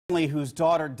Whose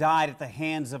daughter died at the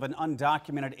hands of an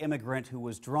undocumented immigrant who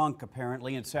was drunk,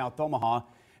 apparently, in South Omaha,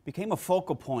 became a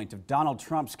focal point of Donald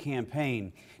Trump's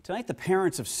campaign. Tonight, the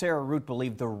parents of Sarah Root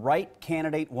believe the right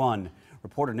candidate won.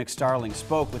 Reporter Nick Starling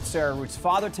spoke with Sarah Root's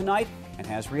father tonight and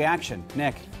has reaction.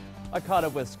 Nick. I caught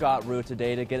up with Scott Root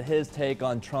today to get his take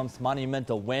on Trump's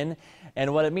monumental win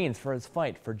and what it means for his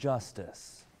fight for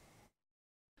justice.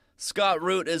 Scott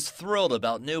Root is thrilled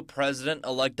about new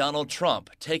President-elect Donald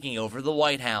Trump taking over the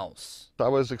White House. I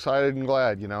was excited and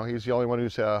glad. You know, he's the only one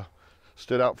who's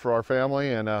stood out for our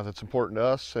family, and that's important to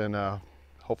us, and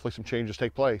hopefully some changes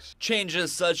take place.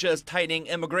 Changes such as tightening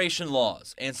immigration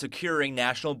laws and securing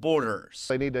national borders.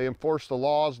 They need to enforce the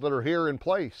laws that are here in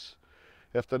place.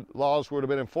 If the laws would have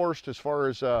been enforced as far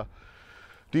as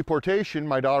deportation,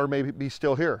 my daughter may be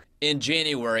still here. In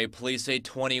January, police say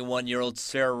 21-year-old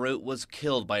Sarah Root was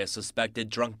killed by a suspected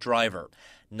drunk driver.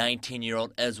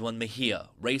 19-year-old Eswin Mejia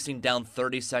racing down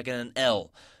 32nd and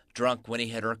L, drunk when he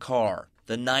hit her car,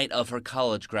 the night of her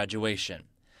college graduation.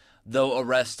 Though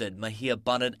arrested, Mejia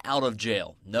bonded out of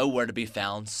jail, nowhere to be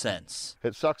found since.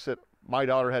 It sucks that my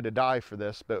daughter had to die for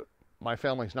this, but my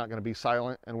family's not going to be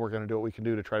silent, and we're going to do what we can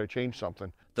do to try to change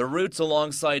something. The Roots,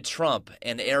 alongside Trump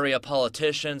and area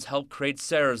politicians, helped create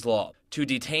Sarah's Law to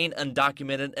detain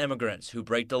undocumented immigrants who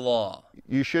break the law.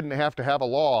 You shouldn't have to have a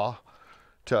law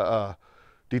to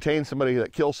detain somebody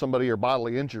that kills somebody or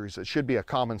bodily injuries. It should be a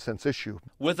common sense issue.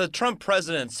 With the Trump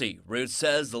presidency, Root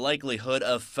says the likelihood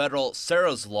of federal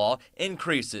Sarah's Law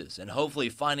increases and hopefully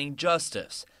finding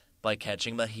justice by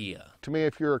catching Mejia. To me,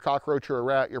 if you're a cockroach or a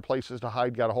rat, your places to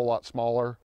hide got a whole lot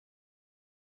smaller.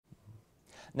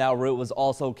 Now, Root was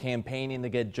also campaigning to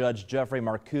get Judge Jeffrey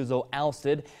Marcuso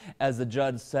ousted as the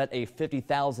judge set a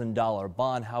 $50,000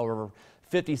 bond. However,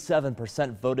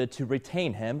 57% voted to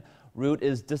retain him. Root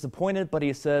is disappointed, but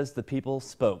he says the people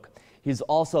spoke. He's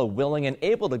also willing and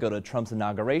able to go to Trump's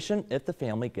inauguration if the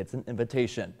family gets an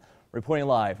invitation. Reporting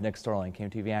live, Nick Starling,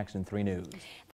 KMTV Action 3 News.